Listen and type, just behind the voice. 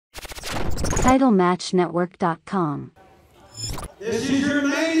TitleMatchNetwork.com. This is your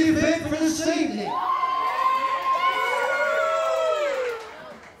main event for this evening.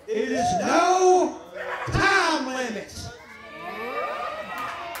 It is no time limit.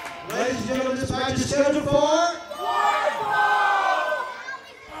 Ladies and gentlemen, this match is scheduled for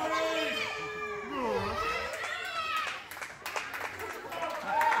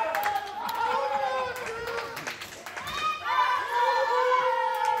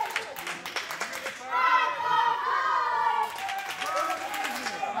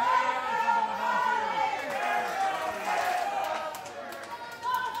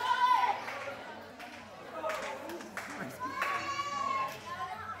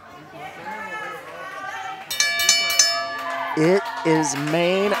It is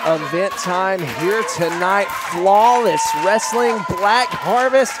main event time here tonight. Flawless Wrestling, Black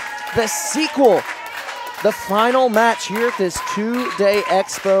Harvest, the sequel. The final match here at this two-day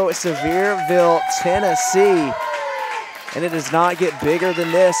expo, Sevierville, Tennessee. And it does not get bigger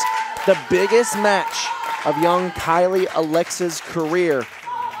than this. The biggest match of young Kylie Alexa's career.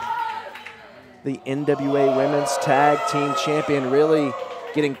 The NWA Women's Tag Team Champion really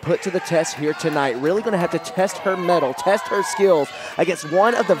getting put to the test here tonight. Really going to have to test her mettle, test her skills against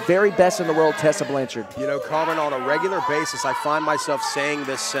one of the very best in the world, Tessa Blanchard. You know, Carmen, on a regular basis, I find myself saying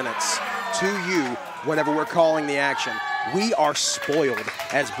this sentence to you whenever we're calling the action. We are spoiled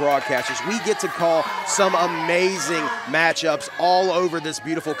as broadcasters. We get to call some amazing matchups all over this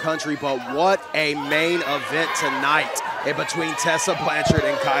beautiful country, but what a main event tonight in between Tessa Blanchard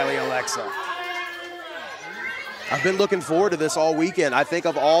and Kylie Alexa. I've been looking forward to this all weekend. I think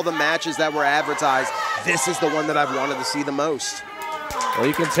of all the matches that were advertised, this is the one that I've wanted to see the most. Well,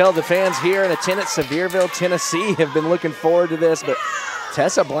 you can tell the fans here in attendance, Sevierville, Tennessee, have been looking forward to this, but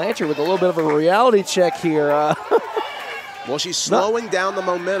Tessa Blanchard with a little bit of a reality check here. Well, she's slowing down the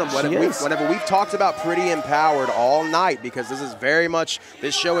momentum. Whenever we've talked about Pretty Empowered all night, because this is very much,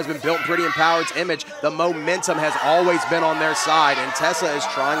 this show has been built in Pretty Empowered's image, the momentum has always been on their side, and Tessa is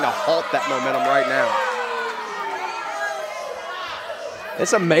trying to halt that momentum right now.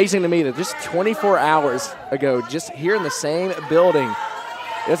 It's amazing to me that just 24 hours ago, just here in the same building,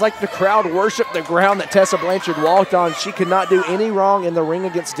 it's like the crowd worshiped the ground that Tessa Blanchard walked on. She could not do any wrong in the ring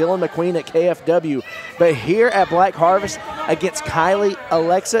against Dylan McQueen at KFW. But here at Black Harvest against Kylie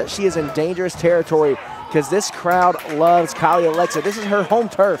Alexa, she is in dangerous territory because this crowd loves Kylie Alexa. This is her home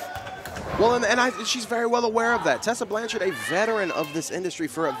turf. Well, and she's very well aware of that. Tessa Blanchard, a veteran of this industry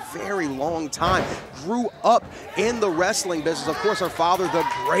for a very long time, grew up in the wrestling business. Of course, her father, the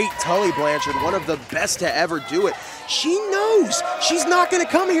great Tully Blanchard, one of the best to ever do it. She knows she's not going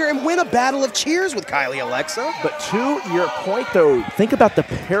to come here and win a battle of cheers with Kylie Alexa. But to your point, though, think about the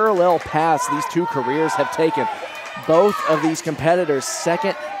parallel paths these two careers have taken. Both of these competitors,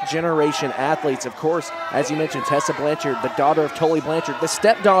 second-generation athletes. Of course, as you mentioned, Tessa Blanchard, the daughter of Tully Blanchard, the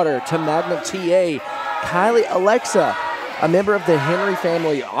stepdaughter to Magnum TA. Kylie Alexa, a member of the Henry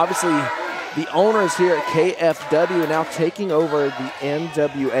family, obviously the owners here at KFW, now taking over the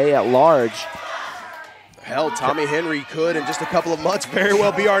NWA at large. Hell, Tommy Henry could, in just a couple of months, very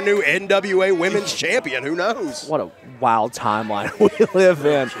well be our new NWA Women's Champion. Who knows? What a wild timeline we live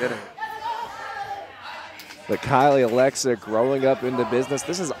in. No kidding. But Kylie Alexa growing up in the business,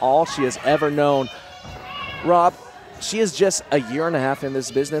 this is all she has ever known. Rob, she is just a year and a half in this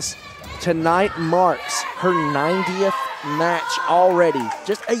business. Tonight marks her 90th match already.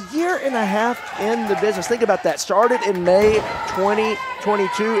 Just a year and a half in the business. Think about that. Started in May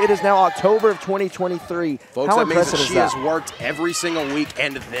 2022. It is now October of 2023. Folks, that means that she has worked every single week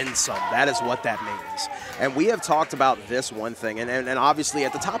and then some. That is what that means. And we have talked about this one thing, and obviously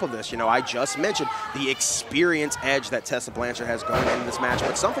at the top of this, you know, I just mentioned the experience edge that Tessa Blanchard has going into this match,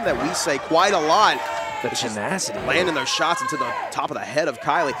 but something that we say quite a lot, the tenacity. Landing those shots into the top of the head of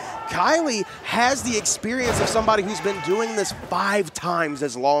Kylie. Kylie has the experience of somebody who's been doing this 5 times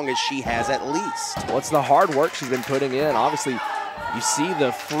as long as she has at least. Well, it's the hard work she's been putting in. Obviously, you see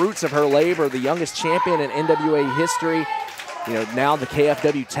the fruits of her labor, the youngest champion in NWA history. You know, now the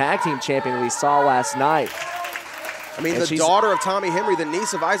KFW Tag Team Champion we saw last night. I mean, the daughter of Tommy Henry, the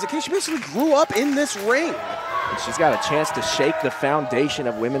niece of Isaac, she basically grew up in this ring. And she's got a chance to shake the foundation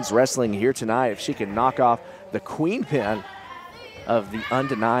of women's wrestling here tonight if she can knock off the queen pin of the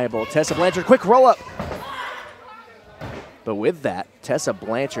undeniable Tessa Blanchard. Quick roll-up. But with that, Tessa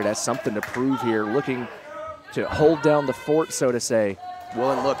Blanchard has something to prove here, looking to hold down the fort, so to say.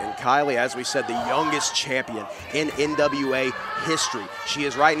 Well, and look, and Kylie, as we said, the youngest champion in NWA history. She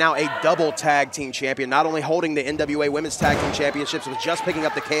is right now a double tag team champion, not only holding the NWA Women's Tag Team Championships, but just picking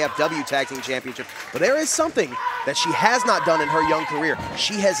up the KFW Tag Team Championship. But there is something that she has not done in her young career.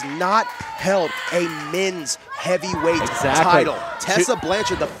 She has not held a men's heavyweight title. Tessa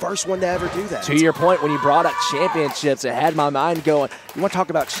Blanchard, the first one to ever do that. To your point, when you brought up championships, it had my mind going, you want to talk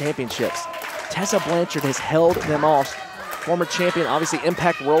about championships. Tessa Blanchard has held them all. Former champion, obviously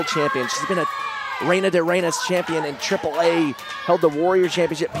Impact World Champion. She's been a Reina de Reinas champion in AAA, held the Warrior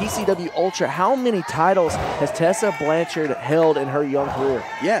Championship, PCW Ultra. How many titles has Tessa Blanchard held in her young career?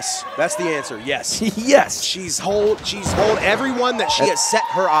 Yes, that's the answer, yes. Yes. She's hold everyone that she has set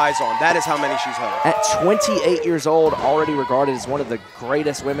her eyes on. That is how many she's held. At 28 years old, already regarded as one of the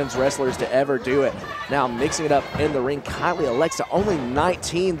greatest women's wrestlers to ever do it. Now mixing it up in the ring, Kylie Alexa, only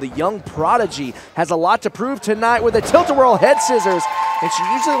 19. The young prodigy has a lot to prove tonight with a tilt-a-whirl head scissors, and she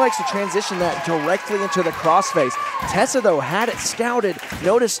usually likes to transition that directly into the crossface. Tessa, though, had it scouted.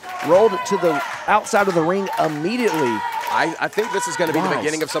 Notice rolled to the outside of the ring immediately. I think this is going to be the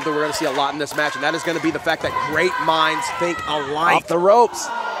beginning of something we're going to see a lot in this match, and that is going to be the fact that great minds think alike. Off the ropes.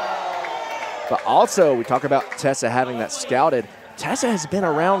 But also, we talk about Tessa having that scouted. Tessa has been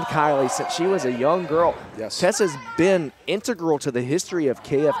around Kylie since she was a young girl. Yes. Tessa's been integral to the history of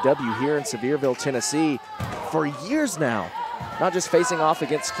KFW here in Sevierville, Tennessee for years now. Not just facing off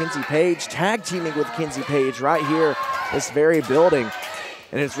against Kenzie Paige, tag teaming with Kenzie Paige right here, this very building.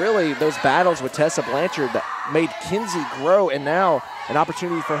 And it's really those battles with Tessa Blanchard that made Kenzie grow, and now an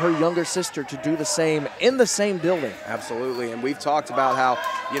opportunity for her younger sister to do the same in the same building. Absolutely, and we've talked about how,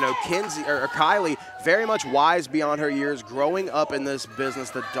 you know, Kylie, very much wise beyond her years, growing up in this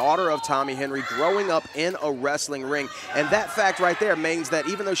business, the daughter of Tommy Henry, growing up in a wrestling ring. And that fact right there means that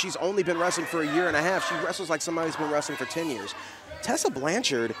even though she's only been wrestling for a year and a half, she wrestles like somebody's been wrestling for 10 years. Tessa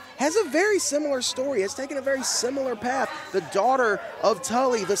Blanchard has a very similar story. It's taken a very similar path. The daughter of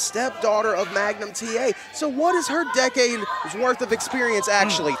Tully, the stepdaughter of Magnum TA. So what is her decade's worth of experience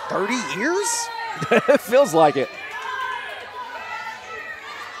actually? 30 years? It feels like it.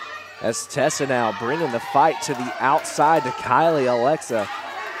 As Tessa now bringing the fight to the outside to Kylie Alexa.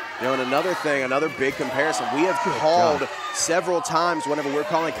 You know, and another thing, another big comparison, we have called several times whenever we're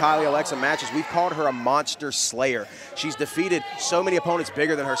calling Kylie Alexa matches, we've called her a monster slayer. She's defeated so many opponents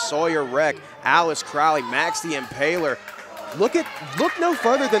bigger than her: Sawyer Wreck, Alice Crowley, Max the Impaler. Look no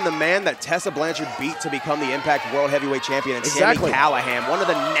further than the man that Tessa Blanchard beat to become the Impact World Heavyweight Champion, and Sami Callihan, one of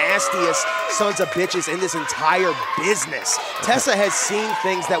the nastiest sons of bitches in this entire business. Tessa has seen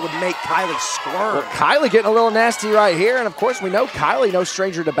things that would make Kylie squirm. Well, Kylie getting a little nasty right here, and of course we know Kylie no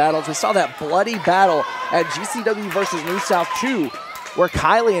stranger to battles. We saw that bloody battle at GCW versus New South 2, where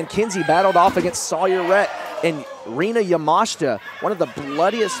Kylie and Kenzie battled off against Sawyer Wreck and Rina Yamashita, one of the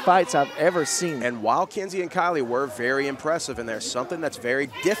bloodiest fights I've ever seen. And while Kenzie and Kylie were very impressive, and there's something that's very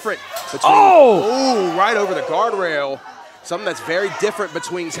different between, right over the guardrail, something that's very different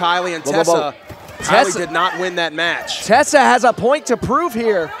between Kylie and Tessa. Kylie did not win that match. Tessa has a point to prove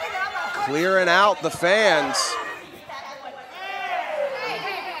here. Clearing out the fans.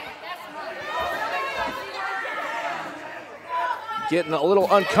 Getting a little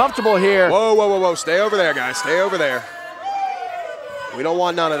uncomfortable here. Whoa, whoa, whoa, whoa. Stay over there, guys. Stay over there. We don't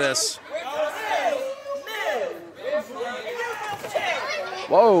want none of this.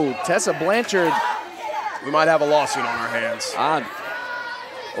 Whoa, Tessa Blanchard. We might have a lawsuit on our hands.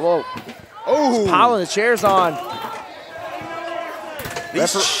 Whoa. Oh, piling the chairs on.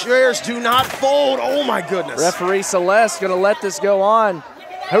 These chairs do not fold. Oh, my goodness. Referee Celeste going to let this go on.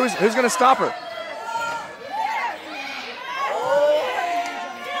 Who's going to stop her?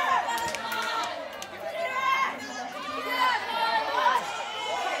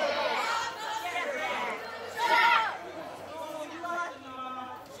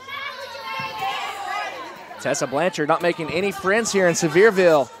 Tessa Blanchard not making any friends here in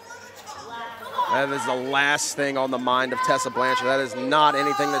Sevierville. That is the last thing on the mind of Tessa Blanchard. That is not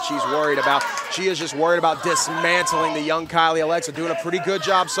anything that she's worried about. She is just worried about dismantling the young Kylie Alexa, doing a pretty good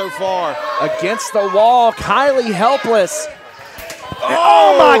job so far. Against the wall, Kylie helpless.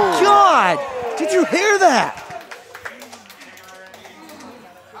 Oh my God! Did you hear that?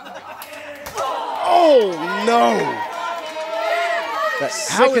 Oh no! That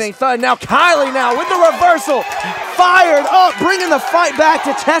sickening thud. Now Kylie now with the reversal. Fired up, bringing the fight back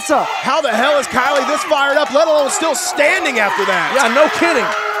to Tessa. How the hell is Kylie this fired up, let alone still standing after that? Yeah, no kidding.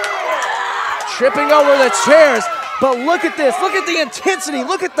 Tripping over the chairs. But look at this. Look at the intensity.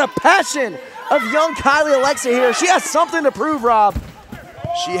 Look at the passion of young Kylie Alexa here. She has something to prove, Rob.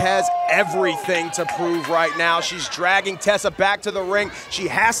 She has everything to prove right now. She's dragging Tessa back to the ring. She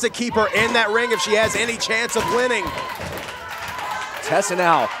has to keep her in that ring if she has any chance of winning. Tessa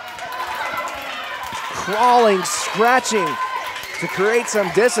now crawling, scratching to create some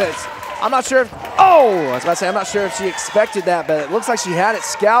distance. I'm not sure if, Oh, I was about to say, I'm not sure if she expected that, but it looks like she had it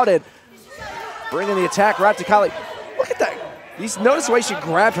scouted. Bringing the attack right to Kylie. Look at that. You notice the way she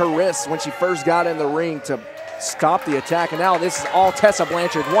grabbed her wrists when she first got in the ring to stop the attack. And now this is all Tessa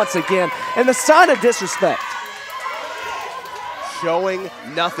Blanchard once again. And the sign of disrespect. Showing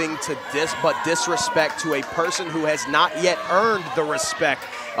nothing but disrespect to a person who has not yet earned the respect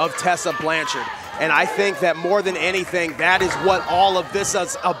of Tessa Blanchard. And I think that more than anything, that is what all of this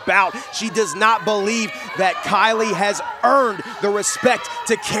is about. She does not believe that Kylie has earned the respect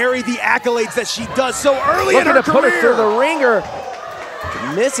to carry the accolades that she does so early in her career. Looking to put her through the ringer.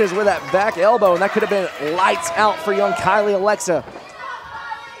 Misses with that back elbow, and that could have been lights out for young Kylie Alexa.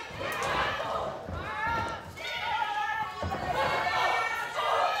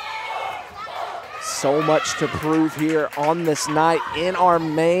 So much to prove here on this night in our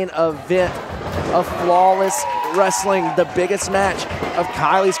main event of Flawless Wrestling, the biggest match of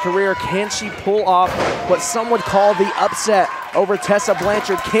Kylie's career. Can she pull off what some would call the upset over Tessa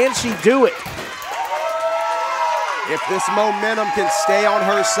Blanchard? Can she do it? If this momentum can stay on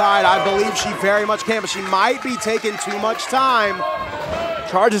her side, I believe she very much can, but she might be taking too much time.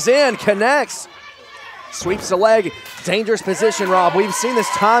 Charges in, connects. Sweeps the leg, dangerous position, Rob. We've seen this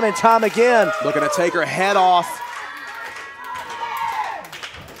time and time again. Looking to take her head off.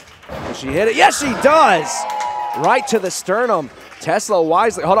 Does she hit it? Yes, she does. Right to the sternum. Tesla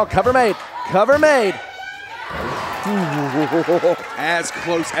wisely, hold on, cover made, cover made. As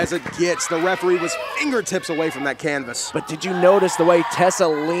close as it gets. The referee was fingertips away from that canvas. But did you notice the way Tessa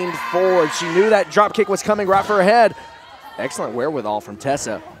leaned forward? She knew that drop kick was coming right for her head. Excellent wherewithal from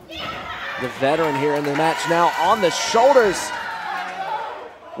Tessa. The veteran here in the match now on the shoulders.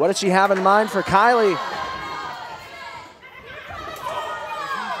 What does she have in mind for Kylie?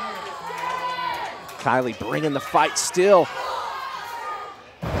 Kylie bringing the fight still.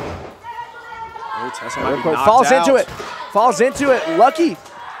 Oh, Tessa might be knocked falls out. into it. Falls into it. Lucky.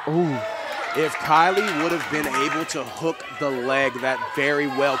 Ooh. If Kylie would have been able to hook the leg, that very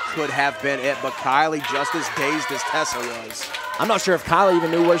well could have been it. But Kylie just as dazed as Tessa was. I'm not sure if Kylie even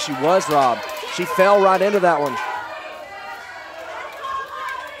knew where she was, Rob. She fell right into that one.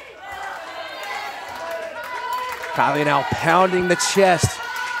 Kylie now pounding the chest,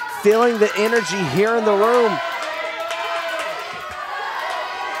 feeling the energy here in the room.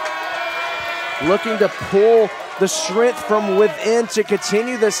 Looking to pull the strength from within to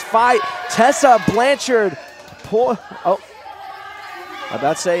continue this fight. Tessa Blanchard, I'm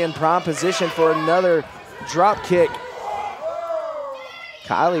about to say in prime position for another drop kick.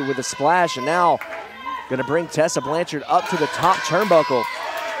 Kylie with a splash, and now gonna bring Tessa Blanchard up to the top turnbuckle.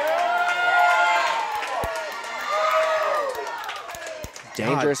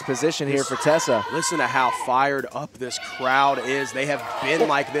 Dangerous position here for Tessa. Listen to how fired up this crowd is. They have been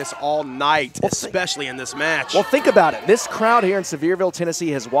like this all night, especially in this match. Well, think about it. This crowd here in Sevierville, Tennessee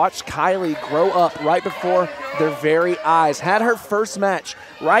has watched Kylie grow up right before their very eyes. Had her first match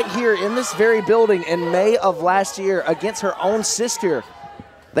right here in this very building in May of last year against her own sister.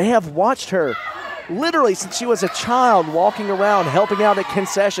 They have watched her literally since she was a child, walking around, helping out at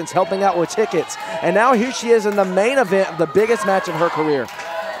concessions, helping out with tickets. And now here she is in the main event of the biggest match of her career.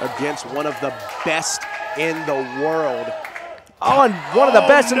 Against one of the best in the world. Oh, and one of the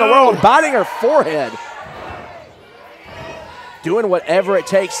best in the world, biting her forehead. Doing whatever it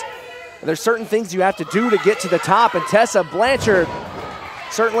takes. There's certain things you have to do to get to the top, and Tessa Blanchard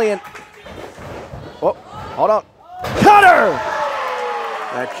certainly oh, hold on. Cutter!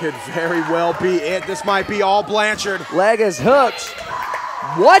 That could very well be it. This might be all Blanchard. Leg is hooked.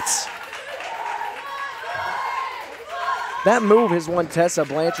 What? That move has won Tessa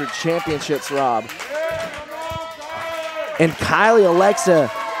Blanchard championships, Rob. And Kylie Alexa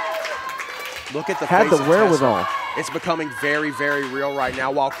Look at the had the wherewithal. It's becoming very, very real right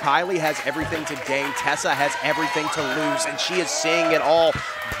now. While Kylie has everything to gain, Tessa has everything to lose, and she is seeing it all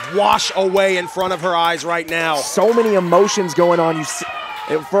wash away in front of her eyes right now. So many emotions going on.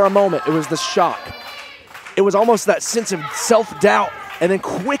 For a moment, it was the shock. It was almost that sense of self-doubt, and then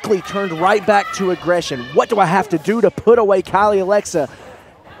quickly turned right back to aggression. What do I have to do to put away Kylie Alexa?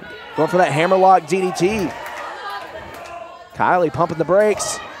 Going for that hammerlock DDT. Kylie pumping the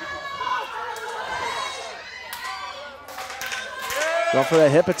brakes. Going for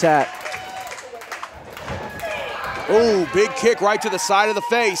that hip attack. Ooh, big kick right to the side of the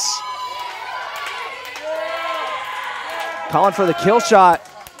face. Calling for the kill shot.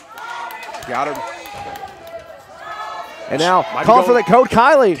 Got her. And now calling for the code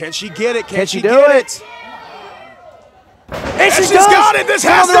Kylie. Can she get it? Can she do it? And she's got it. This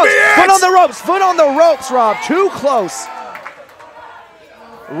has to be it. Foot on the ropes. Foot on the ropes, Rob. Too close.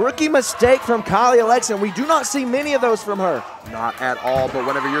 Rookie mistake from Kylie Alexa, and we do not see many of those from her. Not at all, but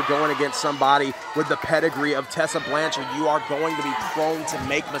whenever you're going against somebody with the pedigree of Tessa Blanchard, you are going to be prone to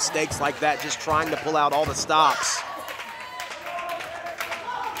make mistakes like that, just trying to pull out all the stops.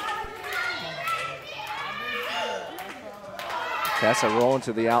 Tessa rolling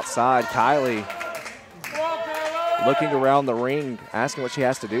to the outside. Kylie looking around the ring, asking what she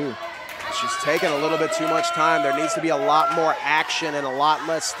has to do. She's taking a little bit too much time. There needs to be a lot more action and a lot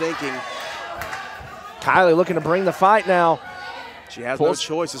less thinking. Kylie looking to bring the fight now. She has no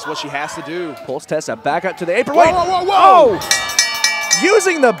choice. It's what she has to do. Pulls Tessa back up to the apron. Whoa, Wait. whoa, whoa, whoa! Oh!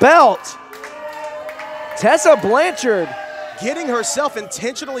 Using the belt. Tessa Blanchard getting herself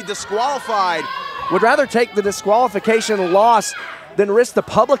intentionally disqualified. Would rather take the disqualification loss than risk the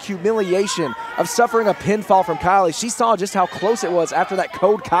public humiliation of suffering a pinfall from Kylie. She saw just how close it was after that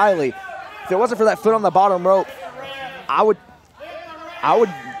code Kylie. If it wasn't for that foot on the bottom rope, I would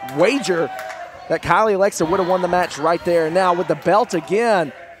wager that Kylie Alexa would have won the match right there. And now with the belt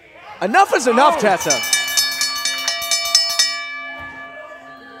again, enough is enough, Tessa.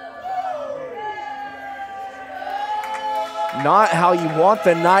 Not how you want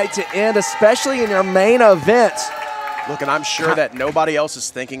the night to end, especially in your main event. Look, and I'm sure that nobody else is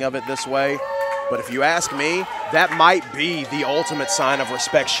thinking of it this way, but if you ask me, that might be the ultimate sign of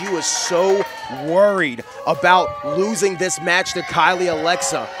respect. She was so worried about losing this match to Kylie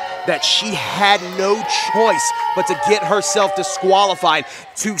Alexa that she had no choice but to get herself disqualified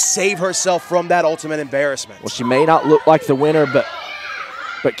to save herself from that ultimate embarrassment. Well, she may not look like the winner,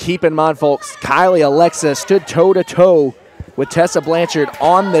 but keep in mind, folks, Kylie Alexa stood toe-to-toe with Tessa Blanchard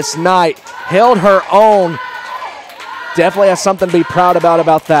on this night, held her own. Definitely has something to be proud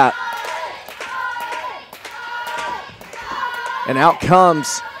about that. And out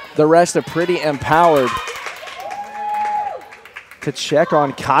comes the rest of Pretty Empowered to check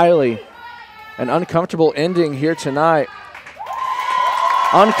on Kylie. An uncomfortable ending here tonight.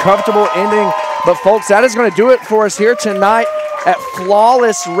 Uncomfortable ending, but folks, that is going to do it for us here tonight at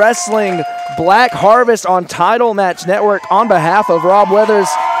Flawless Wrestling Black Harvest on Title Match Network. On behalf of Rob Weathers,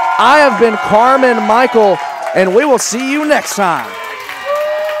 I have been Carmen Michael, and we will see you next time.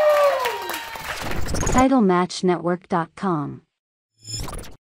 TitleMatchNetwork.com